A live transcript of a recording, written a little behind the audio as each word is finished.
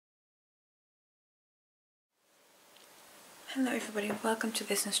Hello everybody, welcome to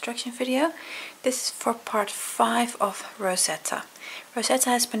this instruction video. This is for part 5 of Rozeta. Rozeta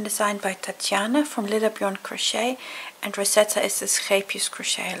has been designed by Tatiana from Little Beyond Crochet, and Rozeta is the Scheepjes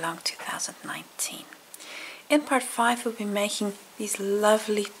crochet along 2019. In part 5 we'll be making these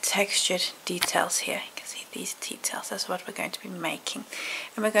lovely textured details here. You can see these details, that's what we're going to be making.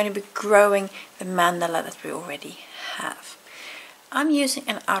 And we're going to be growing the mandala that we already have. I'm using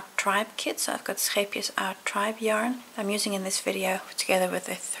an Our Tribe kit, so I've got Scheepjes Our Tribe yarn I'm using in this video together with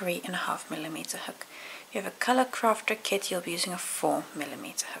a 3.5mm hook. If you have a color crafter kit, you'll be using a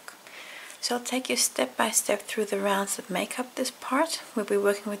 4mm hook. So I'll take you step by step through the rounds that make up this part. We'll be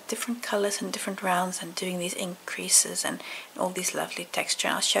working with different colors and different rounds and doing these increases and all these lovely texture.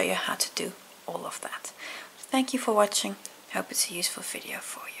 I'll show you how to do all of that. Thank you for watching. I hope it's a useful video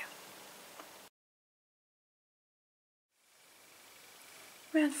for you.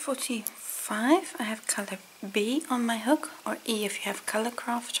 Round 45, I have color B on my hook, or E if you have color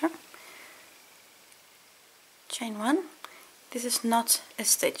crafter. Chain 1. This is not a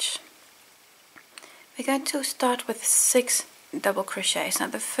stitch. We're going to start with 6 double crochets. Now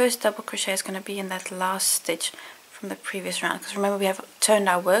the first double crochet is going to be in that last stitch from the previous round, because remember we have turned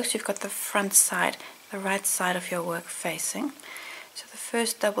our work, so you've got the front side, the right side of your work facing. So the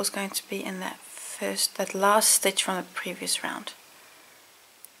first double is going to be in that last stitch from the previous round.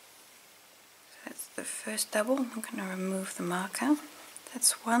 That's the first double. I'm going to remove the marker.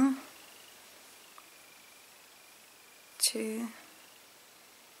 That's 1, 2,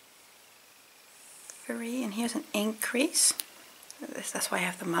 3, and here's an increase. That's why I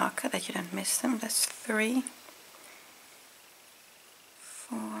have the marker, that you don't miss them. That's 3,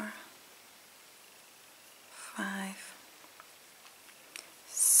 4, 5,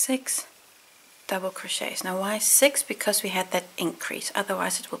 6 double crochets. Now why 6? Because we had that increase,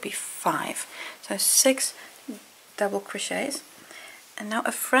 otherwise it will be 5. So 6 double crochets, and now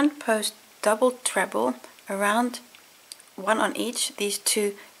a front post double treble around 1 on each these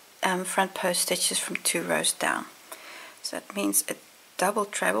 2 front post stitches from 2 rows down. So that means a double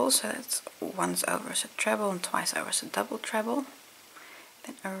treble, so that's once over as a treble and twice over as a double treble.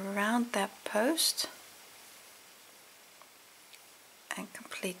 Then around that post and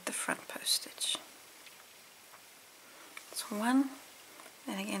complete the front post stitch. That's 1,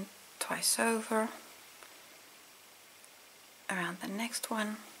 and again twice over around the next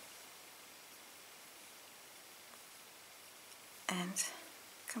one, and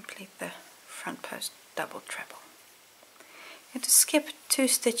complete the front post double treble. You have to skip 2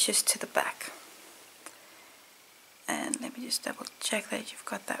 stitches to the back, and let me just double check that you've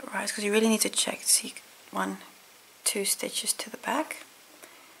got that right, because you really need to check. See, 1, 2 stitches to the back,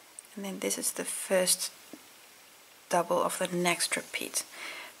 and then this is the first double of the next repeat,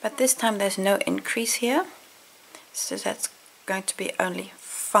 but this time there's no increase here, so that's going to be only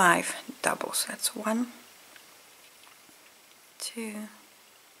 5 doubles. That's 1, 2,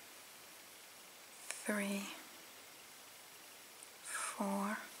 3,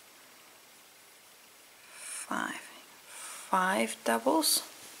 4, 5 doubles,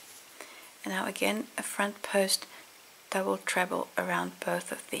 and now again a front post double treble around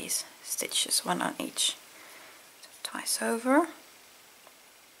both of these stitches, 1 on each. So twice over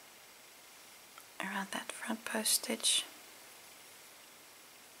around that front post stitch,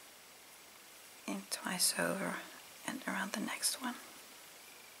 and twice over and around the next one.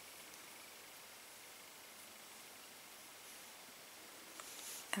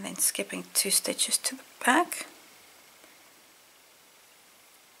 And then skipping 2 stitches to the back.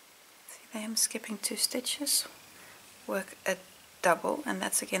 See there, I'm skipping 2 stitches. Work a double, and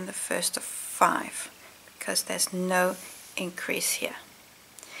that's again the first of 5, because there's no increase here.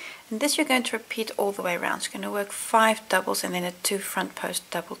 And this you're going to repeat all the way around. So you're going to work 5 doubles and then a 2 front post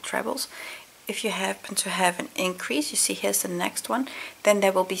double trebles. If you happen to have an increase, you see here's the next one, then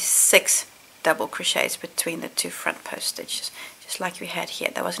there will be 6 double crochets between the 2 front post stitches, just like we had here.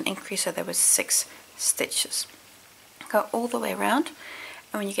 There was an increase, so there was 6 stitches. Go all the way around,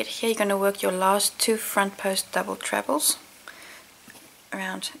 and when you get here you're going to work your last 2 front post double trebles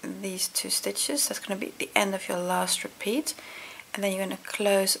around these 2 stitches. That's going to be the end of your last repeat, and then you're going to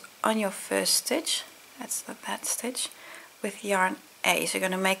close on your first stitch, that's that stitch, with yarn A. So you're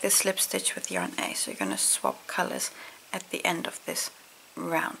going to make the slip stitch with yarn A. So you're going to swap colors at the end of this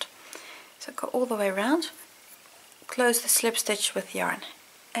round. So go all the way around, close the slip stitch with yarn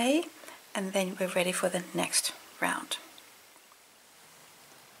A, and then we're ready for the next round.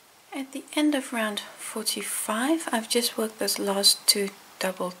 At the end of round 45, I've just worked those last 2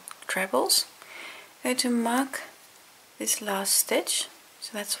 double trebles. I'm going to mark this last stitch,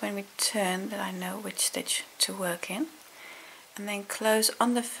 so that's when we turn that I know which stitch to work in. and then close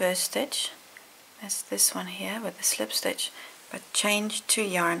on the first stitch. That's this one here with the slip stitch, but change to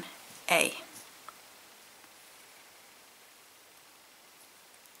yarn A.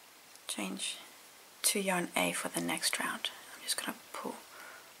 Change to yarn A for the next round. I'm just going to pull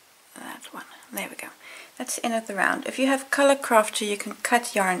that one. There we go. That's the end of the round. If you have color crafter, you can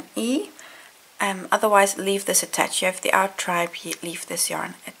cut yarn E. Otherwise, leave this attached. You have the out tribe, you leave this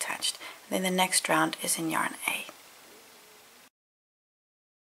yarn attached. Then the next round is in yarn A.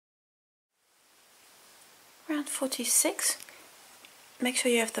 Round 46. Make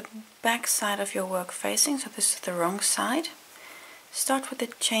sure you have the back side of your work facing, so this is the wrong side. Start with the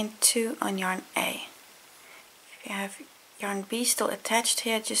chain 2 on yarn A. If you have yarn B still attached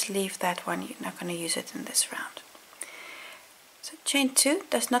here, just leave that one. You're not going to use it in this round. So chain 2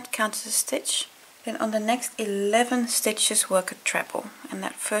 does not count as a stitch. Then on the next 11 stitches work a treble, and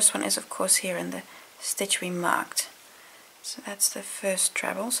that first one is of course here in the stitch we marked. So that's the first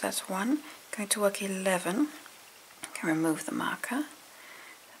treble, so that's 1. Going to work 11. I can remove the marker.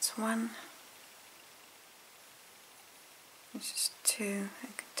 That's 1. This is 2,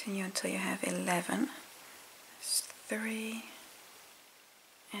 and continue until you have 11. That's 3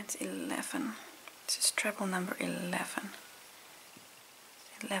 and 11. This is treble number 11.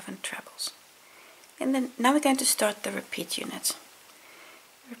 11 trebles. And then now we're going to start the repeat unit.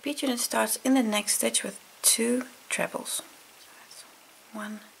 The repeat unit starts in the next stitch with 2 trebles. So that's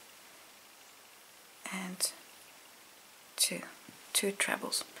 1 and 2. 2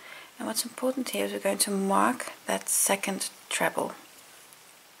 trebles. And what's important here is we're going to mark that second treble.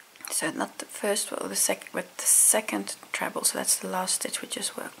 So not the first or the second, but the second treble. So that's the last stitch we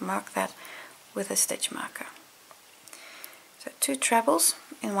just worked. Mark that with a stitch marker. So 2 trebles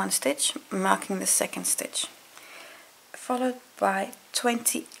in 1 stitch, marking the second stitch, followed by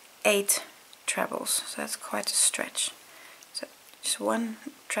 28 trebles. So that's quite a stretch. So just 1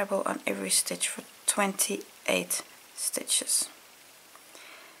 treble on every stitch for 28 stitches.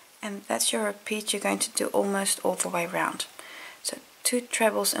 And that's your repeat. You're going to do almost all the way around. So 2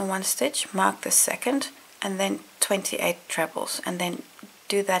 trebles in 1 stitch, mark the second, and then 28 trebles, and then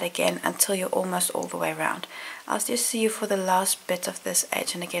do that again until you're almost all the way around. I'll just see you for the last bit of this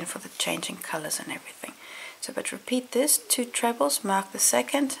edge, and again for the changing colors and everything. So but repeat this, 2 trebles, mark the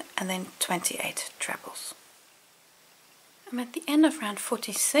second, and then 28 trebles. I'm at the end of round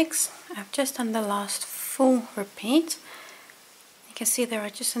 46. I've just done the last full repeat. You can see there are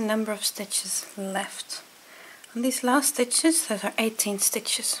just a number of stitches left. On these last stitches, those are 18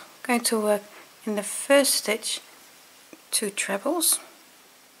 stitches. I'm going to work in the first stitch 2 trebles.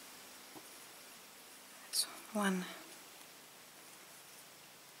 1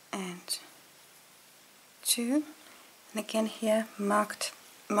 and 2, and again here mark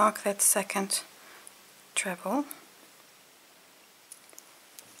that second treble,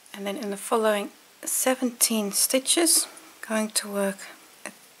 and then in the following 17 stitches going to work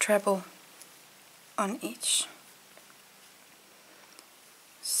a treble on each.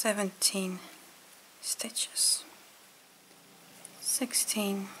 17 stitches,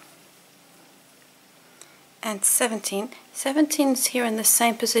 16 and 17. 17 is here in the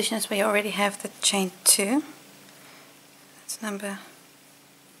same position as we already have the chain 2. That's number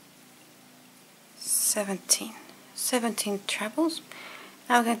 17. 17 trebles.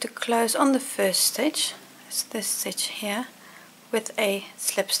 Now we're going to close on the first stitch, that's this stitch here, with a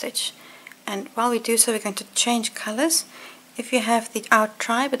slip stitch. And while we do so, we're going to change colors. If you have the out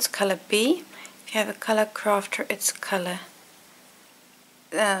tribe, it's color B. If you have a color crafter, it's color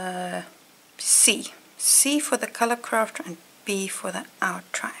C. C for the color crafter and B for the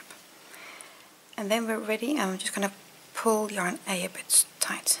out tribe. And then we're ready. I'm just going to pull yarn A bit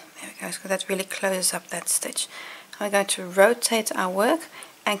tight. There we go, so that really closes up that stitch. Now we're going to rotate our work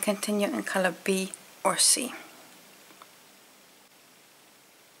and continue in color B or C.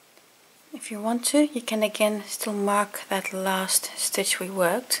 If you want to, you can again still mark that last stitch we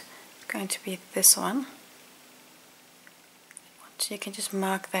worked. It's going to be this one. So you can just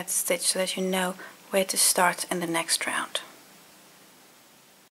mark that stitch so that you know where to start in the next round.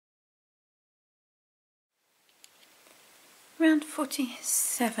 Round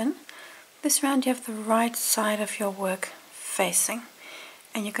 47. This round you have the right side of your work facing,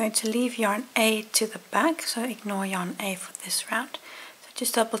 and you're going to leave yarn A to the back, so ignore yarn A for this round. So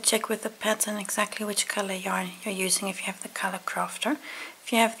just double check with the pattern exactly which color yarn you're using if you have the color crafter.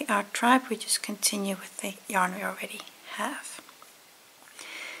 If you have the out tribe, we just continue with the yarn we already have.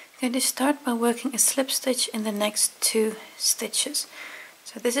 I'm going to start by working a slip stitch in the next 2 stitches.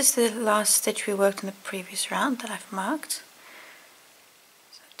 So this is the last stitch we worked in the previous round that I've marked.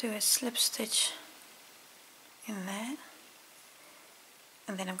 So do a slip stitch in there,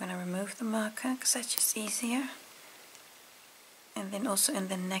 and then I'm going to remove the marker because that's just easier, and then also in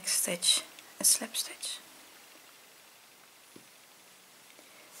the next stitch a slip stitch.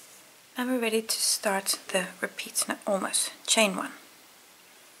 Now we're ready to start the repeats. Now almost chain 1.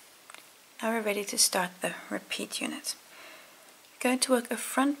 Now we're ready to start the repeat unit. We're going to work a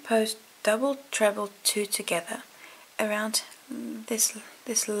front post double treble 2 together around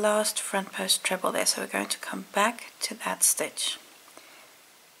this last front post treble there. So we're going to come back to that stitch.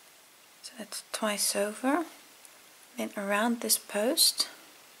 So that's twice over, then around this post.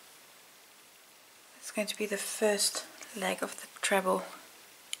 It's going to be the first leg of the treble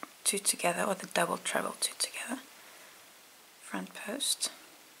 2 together, or the double treble 2 together. Front post,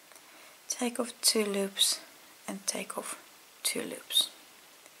 take off 2 loops and take off 2 loops.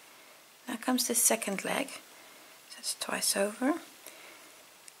 Now comes the second leg, so it's twice over,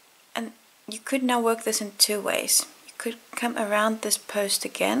 and you could now work this in 2 ways. You could come around this post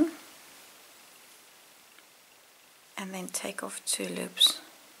again and then take off 2 loops,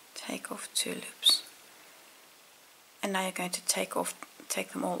 take off 2 loops, and now you're going to take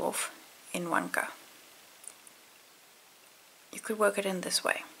them all off in one go. You could work it in this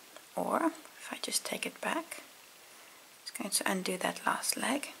way, or if I just take it back, it's going to undo that last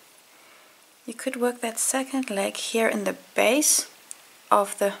leg. You could work that second leg here in the base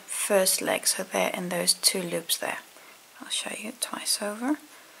of the first leg, so there in those 2 loops there. I'll show you twice over.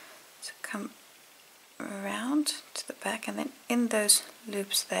 So come around to the back, and then in those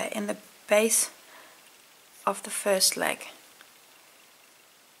loops there in the base of the first leg,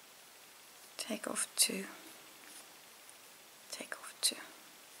 take off 2, take off 2,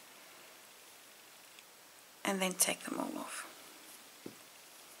 and then take them all off.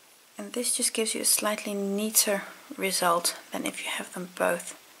 And this just gives you a slightly neater result than if you have them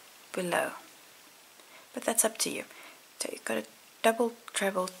both below. But that's up to you. So you've got a double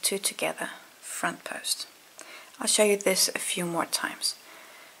treble 2 together front post. I'll show you this a few more times.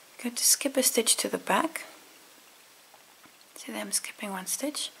 I'm going to skip a stitch to the back. See there, I'm skipping 1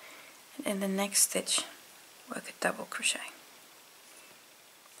 stitch, and in the next stitch work a double crochet.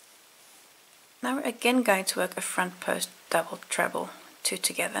 Now we're again going to work a front post double treble 2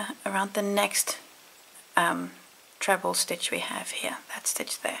 together around the next treble stitch we have here, that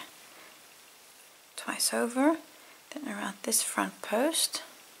stitch there. Twice over, then around this front post,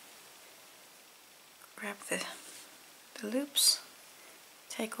 grab the loops,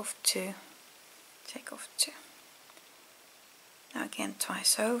 take off 2, take off 2. Now again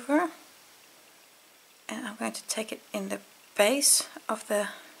twice over, and I'm going to take it in the base of the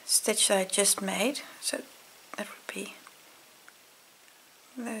stitch that I just made, so that would be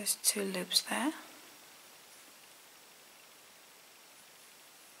those 2 loops there.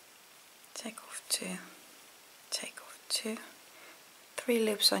 Take off 2, take off 2, 3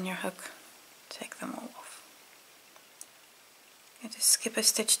 loops on your hook, take them all off. I'm going to skip a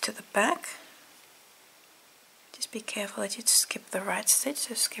stitch to the back. Just be careful that you skip the right stitch,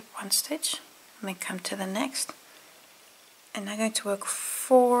 so skip 1 stitch and then come to the next. And I'm going to work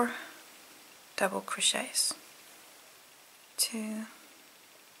 4 double crochets. 2,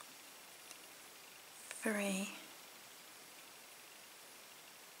 3,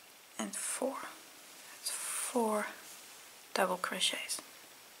 and 4. That's 4 double crochets.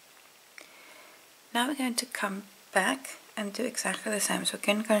 Now we're going to come back and do exactly the same. So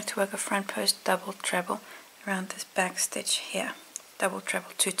again, we're going to work a front post double treble around this back stitch here. Double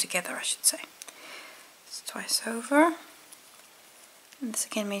treble 2 together, I should say. It's twice over. And this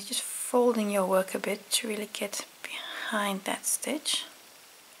again means just folding your work a bit to really get behind that stitch.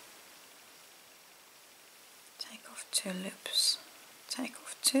 Take off 2 loops, take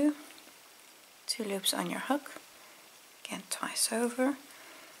off 2, 2 loops on your hook, again twice over.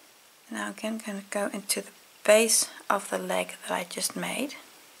 Now again I'm going to go into the base of the leg that I just made.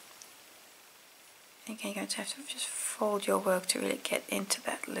 Again you're going to have to just fold your work to really get into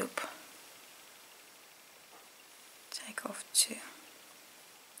that loop. Take off 2,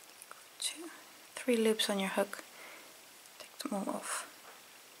 3 loops on your hook, take them all off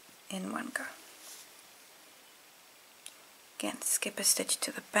in one go. Again, skip a stitch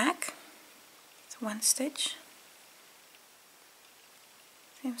to the back, it's 1 stitch,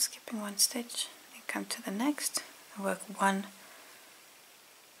 so I'm skipping 1 stitch, and come to the next and work 1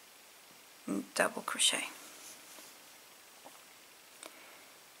 double crochet.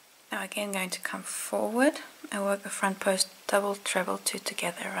 Now again I'm going to come forward and work a front post double treble 2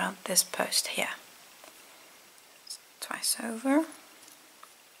 together around this post here. Twice over,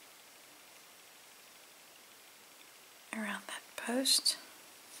 around that post.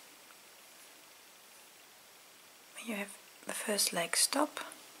 You have the first leg stop,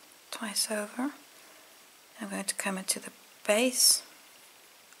 twice over. I'm going to come into the base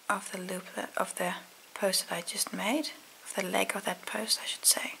of the loop of the post that I just made, of the leg of that post I should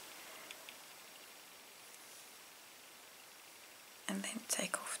say, and then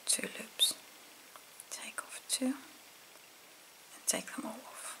take off 2 loops, take off 2 and take them all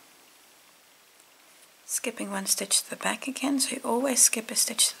off, skipping 1 stitch to the back again, so you always skip a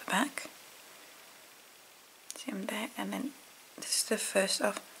stitch to the back. See them there, and then this is the first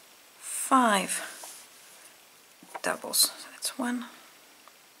of 5 doubles, so that's 1,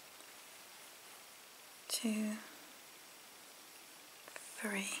 2,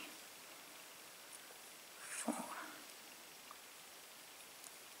 3, 4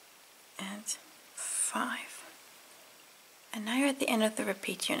 and 5. And now you're at the end of the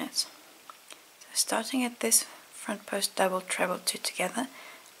repeat unit. So starting at this front post double, treble, 2 together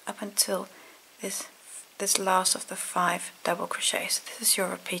up until this last of the 5 double crochets. So this is your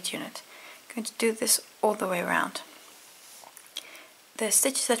repeat unit. I'm going to do this all the way around. The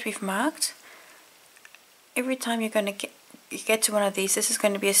stitches that we've marked, every time you get to one of these, this is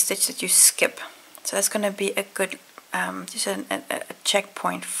going to be a stitch that you skip. So that's going to be a good just a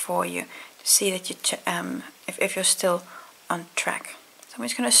checkpoint for you to see that you if you're still on track. So I'm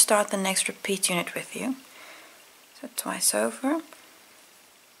just going to start the next repeat unit with you. So twice over,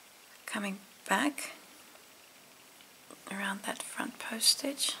 coming back around that front post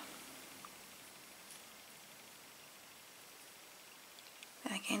stitch,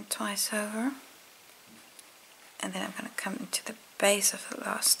 and again twice over, and then I'm going to come into the base of the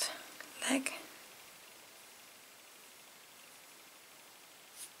last leg,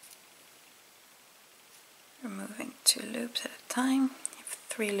 removing 2 loops at a time. You have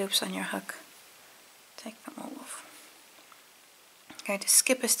 3 loops on your hook, take them all off. I'm going to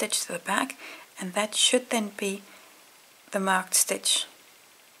skip a stitch to the back, and that should then be the marked stitch,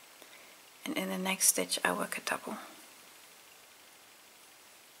 and in the next stitch I work a double.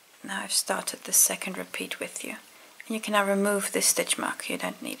 Now I've started the second repeat with you, and you can now remove this stitch marker, you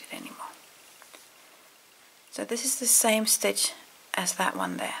don't need it anymore. So this is the same stitch as that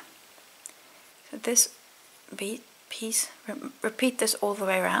one there. So this piece, repeat this all the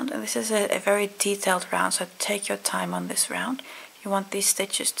way around, and this is a very detailed round, so take your time on this round. You want these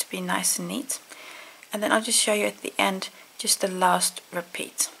stitches to be nice and neat, and then I'll just show you at the end just the last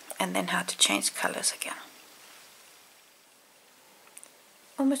repeat and then how to change colors again.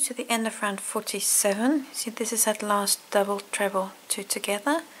 Almost to the end of round 47. See, this is that last double, treble, 2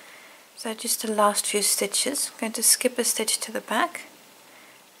 together. So just the last few stitches. I'm going to skip a stitch to the back.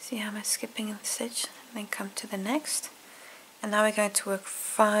 See how I'm skipping a stitch, and then come to the next. And now we're going to work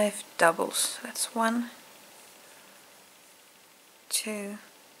 5 doubles. So that's 1, 2,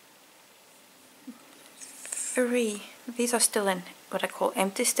 3. These are still in what I call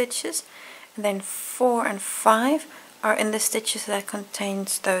empty stitches. And then 4 and 5 are in the stitches that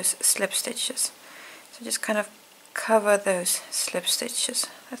contains those slip stitches. So just kind of cover those slip stitches.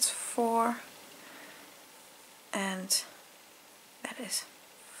 That's 4 and that is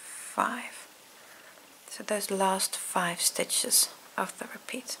 5. So those last 5 stitches of the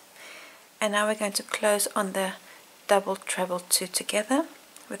repeat. And now we're going to close on the double, treble, 2 together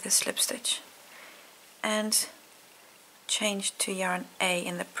with a slip stitch and change to yarn A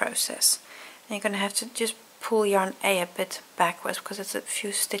in the process. And you're going to have to just pull yarn A a bit backwards because it's a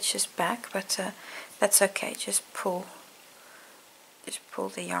few stitches back, but that's okay. Just pull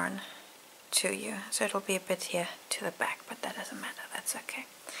the yarn to you, so it'll be a bit here to the back, but that doesn't matter, that's okay.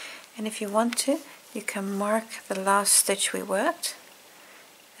 And if you want to, you can mark the last stitch we worked.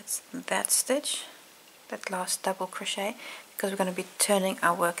 That's that stitch, that last double crochet, because we're going to be turning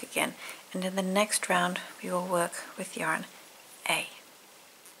our work again, and in the next round we will work with yarn A.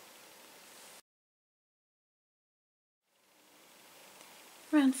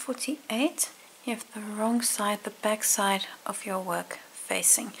 Round 48, you have the wrong side, the back side of your work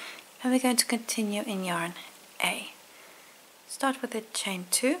facing, and we're going to continue in yarn A. Start with a chain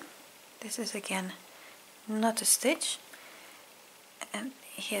 2. This is again not a stitch, and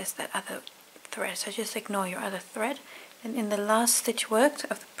here's that other thread, so just ignore your other thread. And in the last stitch worked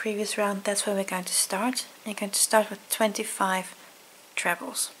of the previous round, that's where we're going to start. You're going to start with 25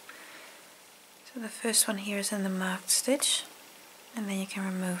 trebles. So the first one here is in the marked stitch, and then you can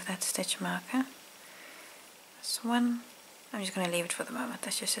remove that stitch marker. That's 1. I'm just going to leave it for the moment,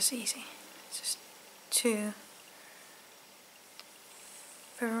 that's just as easy. It's just 2,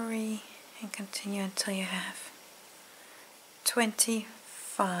 3, and continue until you have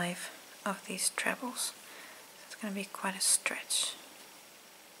 25 of these trebles. So it's going to be quite a stretch.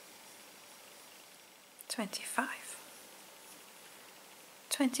 25.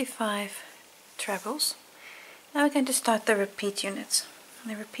 25 trebles. Now we're going to start the repeat unit.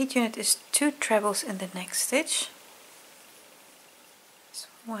 And the repeat unit is 2 trebles in the next stitch. So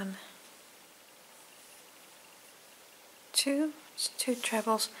 1, 2, it's 2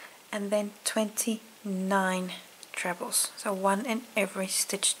 trebles, and then 29 trebles. So 1 in every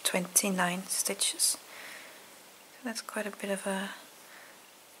stitch, 29 stitches. So that's quite a bit of a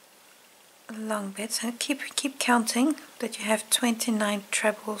long bit. So keep counting that you have 29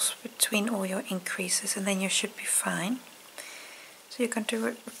 trebles between all your increases, and then you should be fine. So you're going to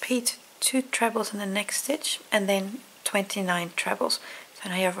repeat 2 trebles in the next stitch and then 29 trebles. So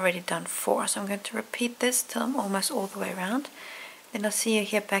now you've already done 4. So I'm going to repeat this till I'm almost all the way around. Then I'll see you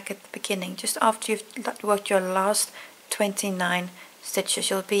here back at the beginning, just after you've worked your last 29 stitches.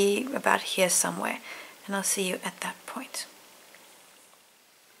 You'll be about here somewhere, and I'll see you at that point.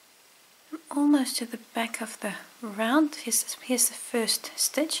 I'm almost to the back of the round. Here's the first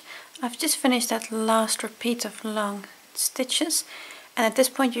stitch. I've just finished that last repeat of long stitches, and at this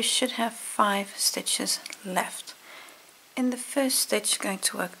point you should have 5 stitches left. In the first stitch, you're going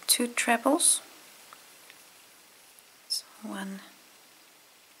to work 2 trebles. So 1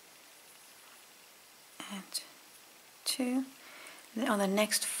 and 2. And then on the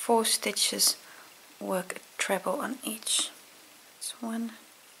next 4 stitches, work a treble on each. It's 1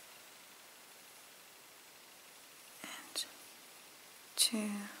 and 2,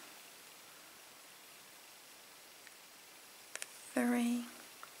 3,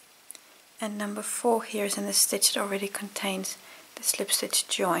 and number 4 here is in the stitch that already contains the slip stitch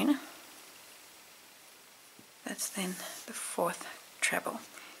join. That's then the 4th treble.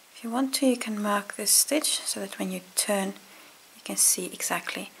 If you want to, you can mark this stitch so that when you turn you can see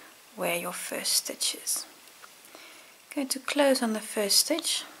exactly where your first stitch is. Going to close on the first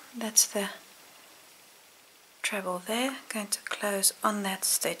stitch, that's the treble there. Going to close on that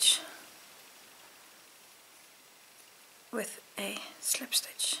stitch with a slip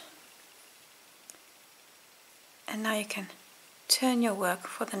stitch. And now you can turn your work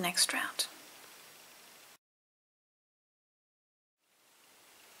for the next round.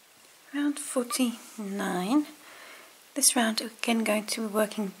 Round 49. This round again going to be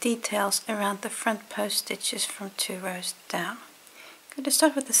working details around the front post stitches from 2 rows down. I'm going to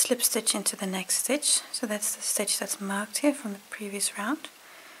start with the slip stitch into the next stitch. So that's the stitch that's marked here from the previous round.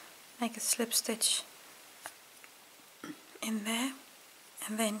 Make a slip stitch in there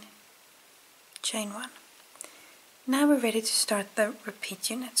and then chain 1. Now we're ready to start the repeat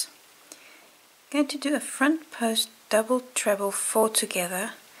unit. I'm going to do a front post double treble 4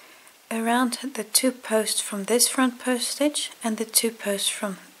 together around the 2 posts from this front post stitch and the 2 posts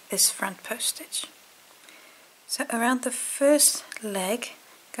from this front post stitch. So around the first leg,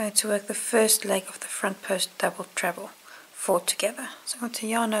 I'm going to work the first leg of the front post double treble 4 together. So I'm going to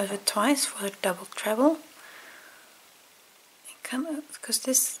yarn over twice for the double treble. Come up, because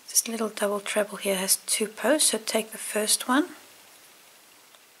this little double treble here has 2 posts, so take the first one,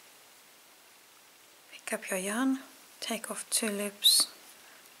 pick up your yarn, take off 2 loops,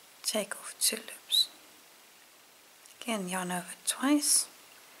 take off 2 loops. Again yarn over twice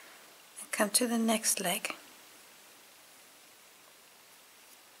and come to the next leg.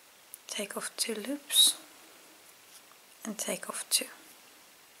 Take off 2 loops and take off 2.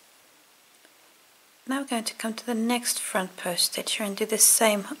 Now we're going to come to the next front post stitch here and do the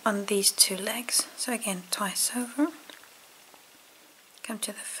same on these 2 legs. So again twice over, come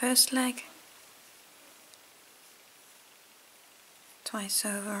to the first leg, twice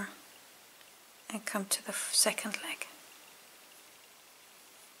over, and come to the second leg.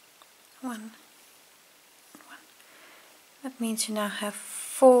 1 and 1. That means you now have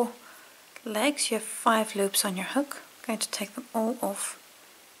 4 legs. You have 5 loops on your hook. I'm going to take them all off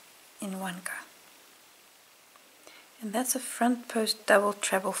in one go. And that's a front post double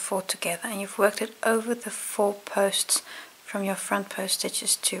treble 4 together, and you've worked it over the 4 posts from your front post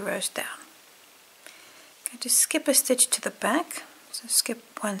stitches 2 rows down. I'm going to skip a stitch to the back, so skip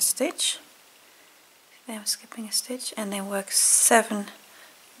 1 stitch. There I'm skipping a stitch, and then work 7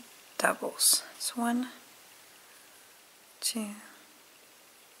 doubles. It's 1, 2,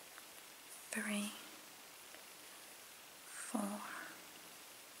 3, 4,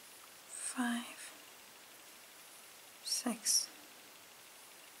 5, 6,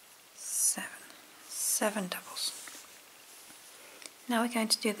 7. 7 doubles. Now we're going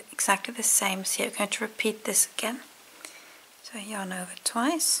to do exactly the same as here. We're going to repeat this again. So yarn over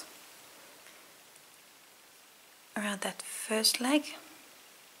twice around that first leg,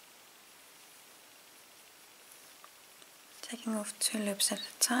 taking off 2 loops at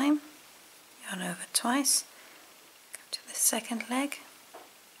a time, yarn over twice, come to the second leg,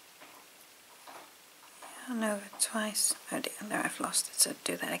 Yarn over twice. Oh dear, there I've lost it, so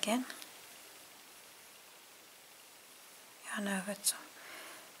do that again. Yarn over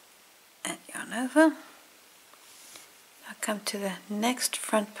and yarn over. Now come to the next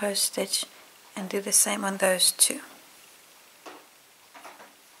front post stitch and do the same on those two.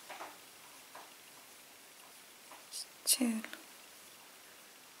 Two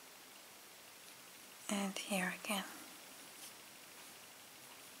and here again.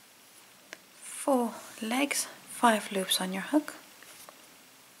 4 legs, 5 loops on your hook.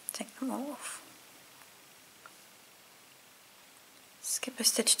 Take them all off. Skip a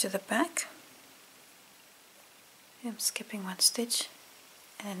stitch to the back. I'm skipping 1 stitch,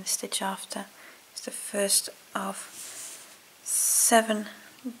 and then the stitch after is the first of 7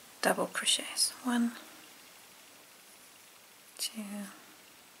 double crochets. 1, 2,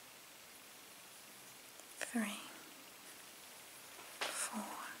 3, 4,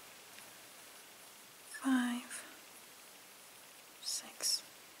 5, 6,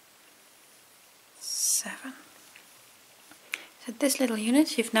 7. So this little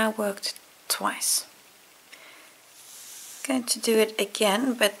unit you've now worked twice. Going to do it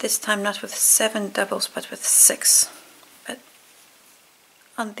again, but this time not with 7 doubles but with 6. But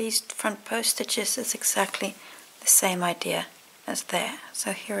on these front post stitches it's exactly the same idea as there.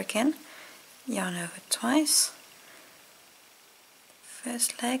 So here again, yarn over twice,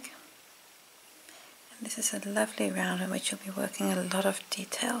 first leg, and this is a lovely round in which you'll be working a lot of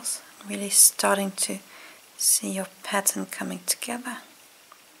details, really starting to see your pattern coming together.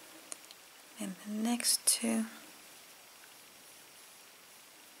 And the next 2,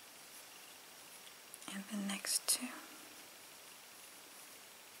 and the next 2.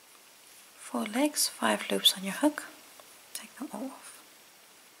 4 legs, 5 loops on your hook. Take them all off.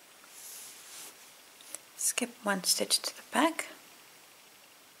 Skip 1 stitch to the back.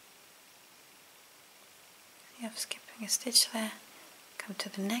 You have skipping a stitch there. Come to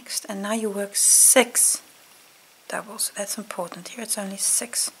the next, and now you work 6 doubles. That's important. Here it's only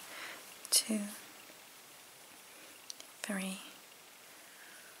 6. 2, 3,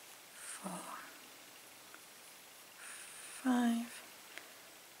 4, 5,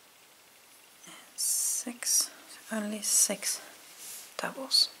 and 6. So only 6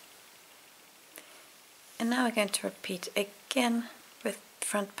 doubles. And now we're going to repeat again with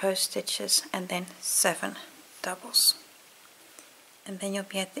front post stitches and then 7 doubles. And then you'll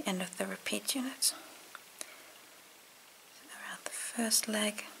be at the end of the repeat unit. So around the first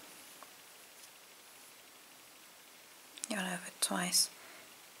leg, yarn over twice,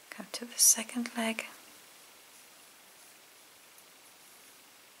 come to the second leg,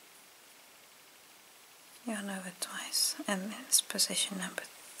 yarn over twice, and then it's position number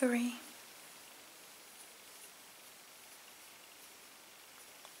 3.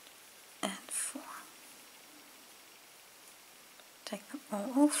 And 4. Take them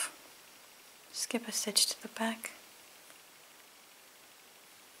all off, skip a stitch to the back,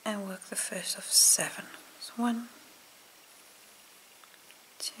 and work the first of 7. So 1,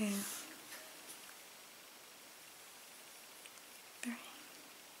 2, 3,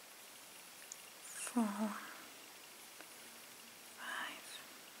 4, 5,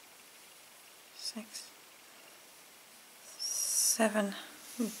 6, 7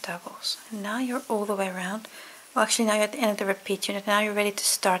 doubles. And now you're all the way around. Well, actually now you're at the end of the repeat unit. Now you're ready to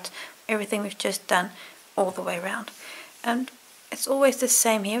start everything we've just done all the way around. And it's always the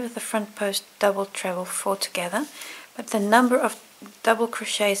same here with the front post double, treble, 4 together, but the number of double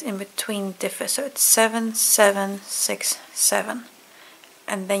crochets in between differs. So it's 7, 7, 6, 7,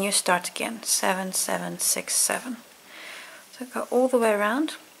 and then you start again 7, 7, 6, 7. So go all the way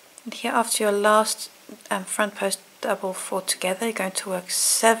around, and here after your last front post double, 4 together, you're going to work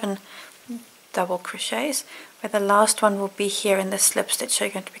 7 double crochets, where the last one will be here in the slip stitch. So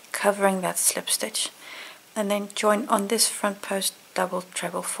you're going to be covering that slip stitch, and then join on this front post double,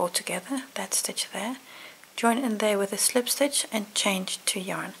 treble, 4 together, that stitch there, join in there with a slip stitch and change to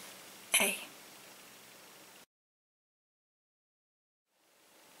yarn A.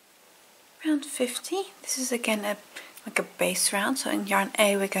 Round 50, this is again like a base round, so in yarn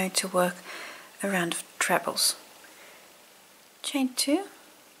A we're going to work a round of trebles. Chain 2,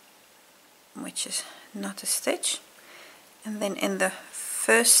 which is not a stitch, and then in the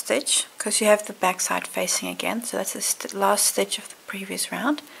first stitch, because you have the back side facing again, so that's the last stitch of the previous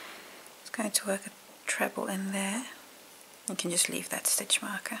round, it's going to work a treble in there. You can just leave that stitch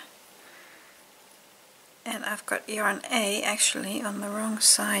marker. And I've got yarn A actually on the wrong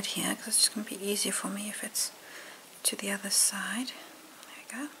side here, because it's just going to be easier for me if it's to the other side.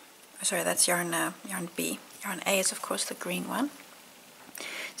 There you go. Oh, sorry, that's yarn B. Yarn A is of course the green one.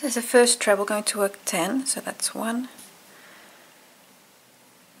 So as a first treble, going to work 10, so that's 1,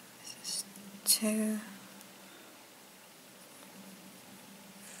 this is 2,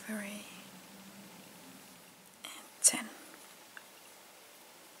 3, and 10.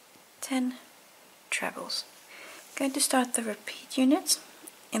 10 trebles. Going to start the repeat units.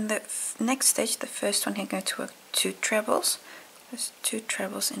 In the next stitch, the first one here, going to work 2 trebles. There's 2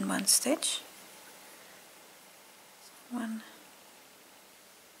 trebles in one stitch. 1,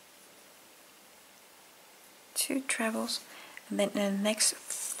 2 trebles, and then in the next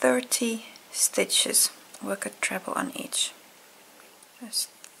 30 stitches, work a treble on each. There's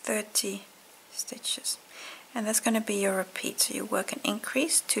 30 stitches, and that's going to be your repeat. So you work an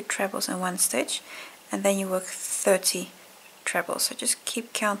increase, 2 trebles in one stitch, and then you work 30 trebles. So just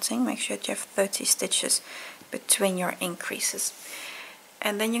keep counting, make sure that you have 30 stitches between your increases.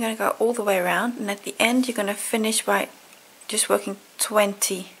 And then you're going to go all the way around, and at the end you're going to finish by just working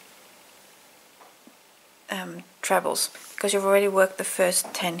 20 trebles, because you've already worked the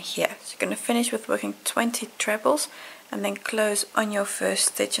first 10 here. So you're going to finish with working 20 trebles and then close on your first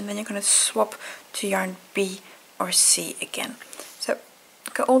stitch, and then you're going to swap to yarn B or C again. So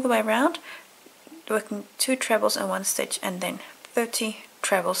go all the way around, working 2 trebles in one stitch and then 30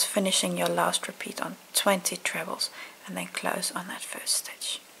 trebles, finishing your last repeat on 20 trebles, and then close on that first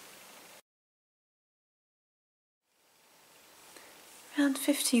stitch. Round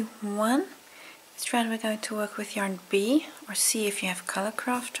 51. This round we're going to work with yarn B or C if you have Color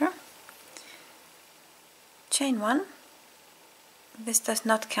Crafter. Chain 1. This does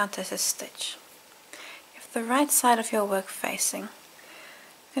not count as a stitch. You have the right side of your work facing.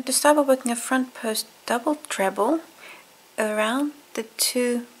 You're going to start by working a front post double treble around the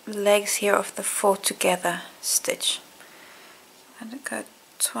 2 legs here of the 4 together stitch. I'm going to go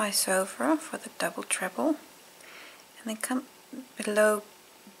twice over for the double treble, and then come below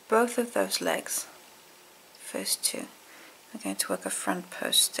both of those legs, first 2. I'm going to work a front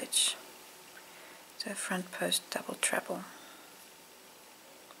post stitch, so a front post double treble.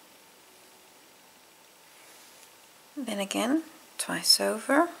 Then again twice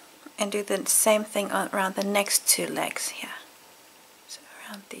over, and do the same thing around the next 2 legs here, so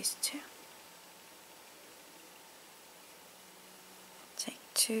around these 2. Take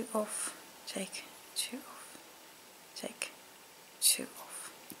 2 off, take 2 off, take 2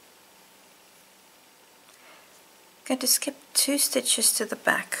 off. I'm going to skip 2 stitches to the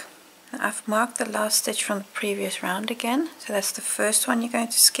back. Now I've marked the last stitch from the previous round again, so that's the first one you're going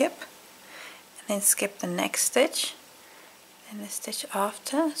to skip, and then skip the next stitch, and the stitch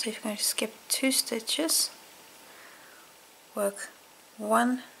after. So you're going to skip 2 stitches, work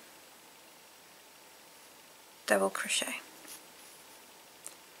 1 double crochet.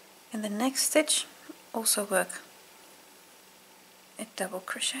 In the next stitch, also work a double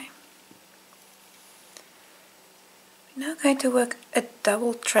crochet. We're now going to work a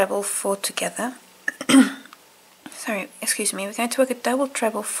double treble 4 together. Sorry, excuse me. We're going to work a double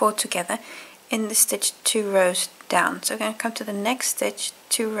treble 4 together in the stitch 2 rows down. So we're going to come to the next stitch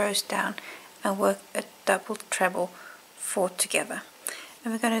 2 rows down and work a double treble 4 together.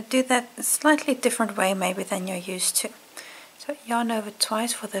 And we're going to do that a slightly different way maybe than you're used to. So yarn over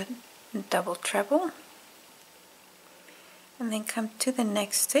twice for the double treble, and then come to the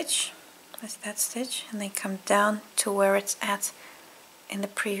next stitch, that's that stitch, and then come down to where it's at in the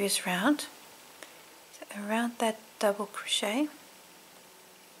previous round. So around that double crochet,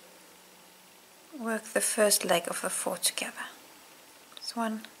 work the first leg of the 4 together. It's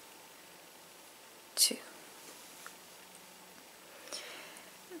 1, 2.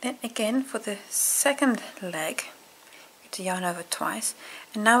 Then again for the second leg, to yarn over twice,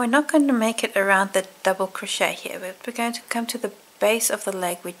 and now we're not going to make it around the double crochet here, but we're going to come to the base of the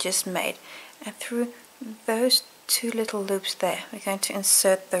leg we just made, and through those 2 little loops there we're going to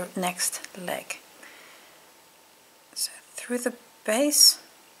insert the next leg. So through the base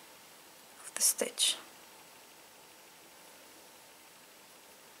of the stitch,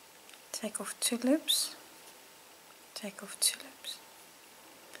 take off 2 loops, take off 2 loops.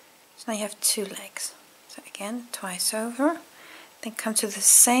 So now you have 2 legs. So again, twice over, then come to the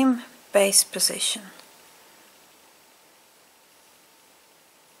same base position.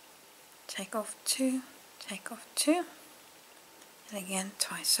 Take off 2, take off 2, and again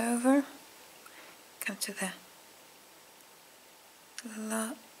twice over, come to the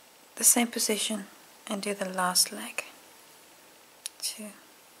same position and do the last leg. 2,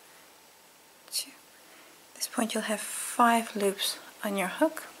 2. At this point you'll have 5 loops on your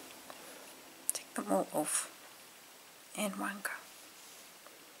hook. Them all off in one go.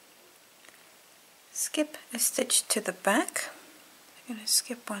 Skip a stitch to the back. I'm going to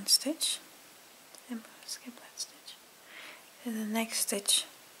skip one stitch and skip that stitch. In the next stitch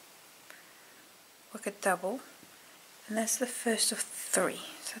work a double, and that's the first of 3.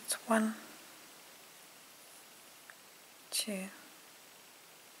 So it's 1, 2, and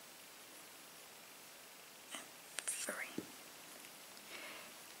 3.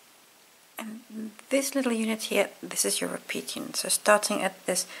 And this little unit here, this is your repeat unit. So starting at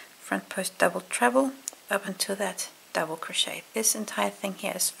this front post double treble up until that double crochet. This entire thing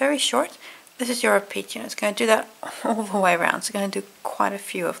here is very short. This is your repeat unit. It's going to do that all the way around. So going to do quite a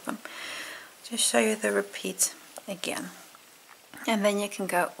few of them. Just show you the repeat again. And then you can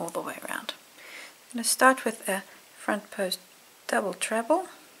go all the way around. I'm going to start with a front post double treble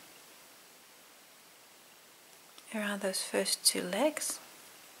around those first 2 legs.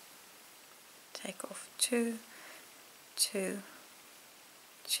 Take off 2, 2,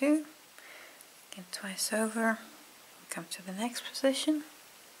 2, again twice over, come to the next position,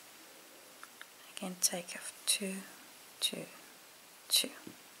 again take off 2, 2, 2.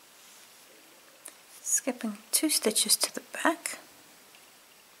 Skipping 2 stitches to the back,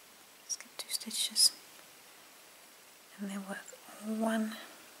 skip 2 stitches, and then work 1,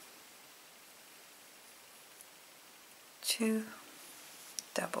 2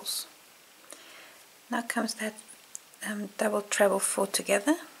 doubles. Now comes that double treble 4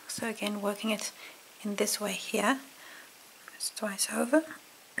 together. So again working it in this way here. It's twice over.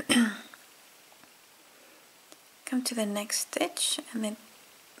 Come to the next stitch and then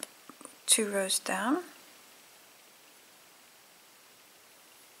 2 rows down.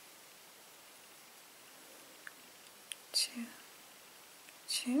 Two,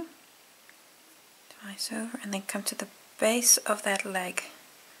 2, twice over, and then come to the base of that leg.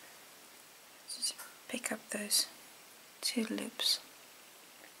 Just pick up those 2 loops.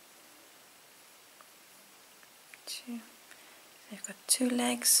 2. So you've got 2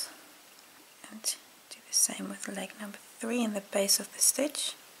 legs, and do the same with leg number 3 in the base of the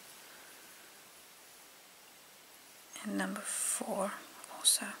stitch, and number 4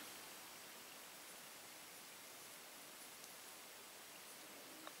 also.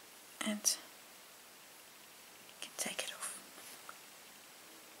 And you can take it off.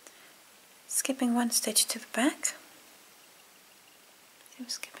 Skipping 1 stitch to the back. I'm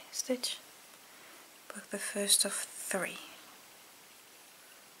skipping a stitch. Work the first of 3.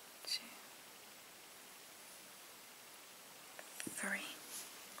 2, 3.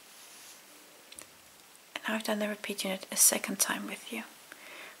 And now I've done the repeat unit a second time with you.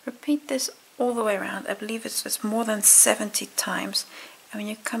 Repeat this all the way around. I believe it's more than 70 times. And when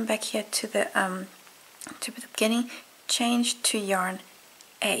you come back here to the beginning, change to yarn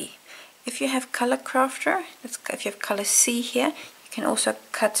A. If you have color crafter, if you have color C here, you can also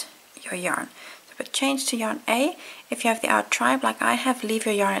cut your yarn. So, but change to yarn A. If you have the Out Tribe like I have, leave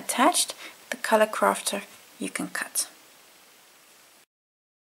your yarn attached. The color crafter you can cut.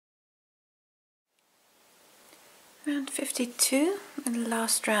 Round 52, and the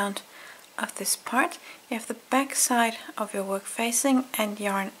last round of this part. You have the back side of your work facing and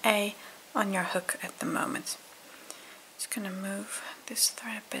yarn A on your hook at the moment. Just going to move this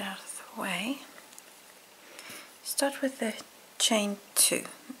thread a bit out of the way. Start with the chain 2.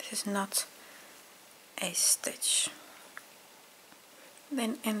 This is not a stitch.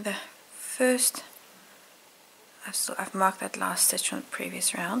 Then in the first, I've marked that last stitch from the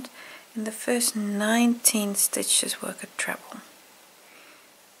previous round. In the first 19 stitches work a treble.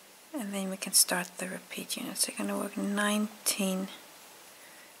 And then we can start the repeat unit. So you're going to work 19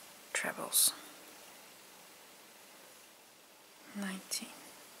 trebles.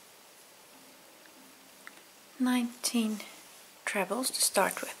 19 trebles to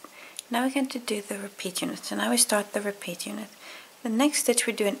start with. Now we're going to do the repeat unit. So now we start the repeat unit. The next stitch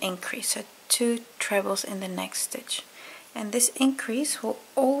we do an increase, so 2 trebles in the next stitch. And this increase will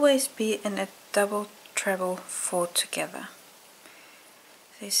always be in a double treble 4 together.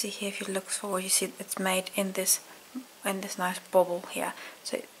 So you see here, if you look forward, you see it's made in this nice bobble here.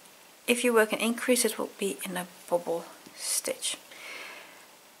 So if you work an increase, it will be in a bobble stitch.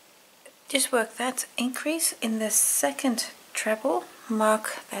 Just work that increase in the second treble.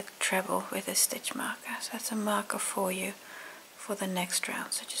 Mark that treble with a stitch marker. So that's a marker for you for the next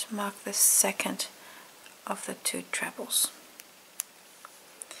round. So just mark the second of the 2 trebles.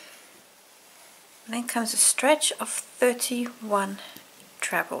 And then comes a stretch of 31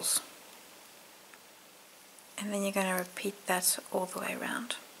 trebles, and then you're going to repeat that all the way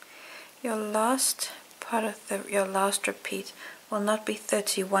around. Your last part of your last repeat will not be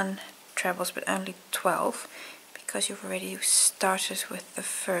 31 trebles but only 12, because you've already started with the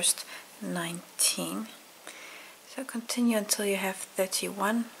first 19. So continue until you have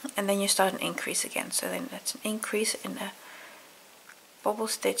 31, and then you start an increase again. So then that's an increase in a bobble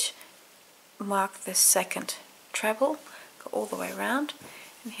stitch, mark the second treble, go all the way around,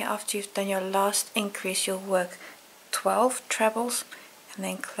 and here after you've done your last increase you'll work 12 trebles and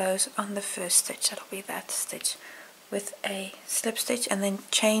then close on the first stitch. That'll be that stitch with a slip stitch, and then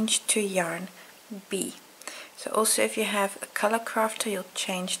change to yarn B. So also if you have a color crafter you'll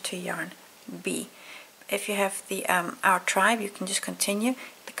change to yarn B. If you have the Our Tribe, you can just continue.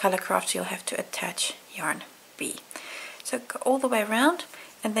 The color crafter you'll have to attach yarn B. So go all the way around,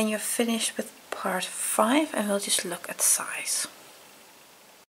 and then you're finished with part 5, and we'll just look at size.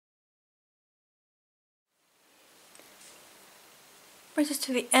 Brings us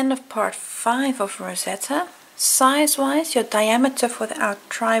to the end of part 5 of Rozeta. Size wise, your diameter for the Our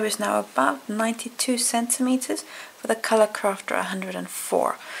Tribe is now about 92 centimeters, for the color crafter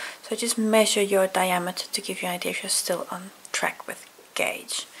 104. So just measure your diameter to give you an idea if you're still on track with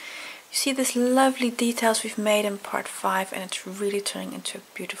gauge. You see these lovely details we've made in part 5, and it's really turning into a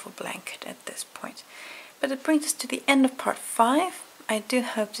beautiful blanket at this point. But it brings us to the end of part 5. I do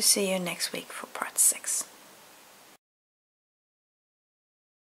hope to see you next week for part 6.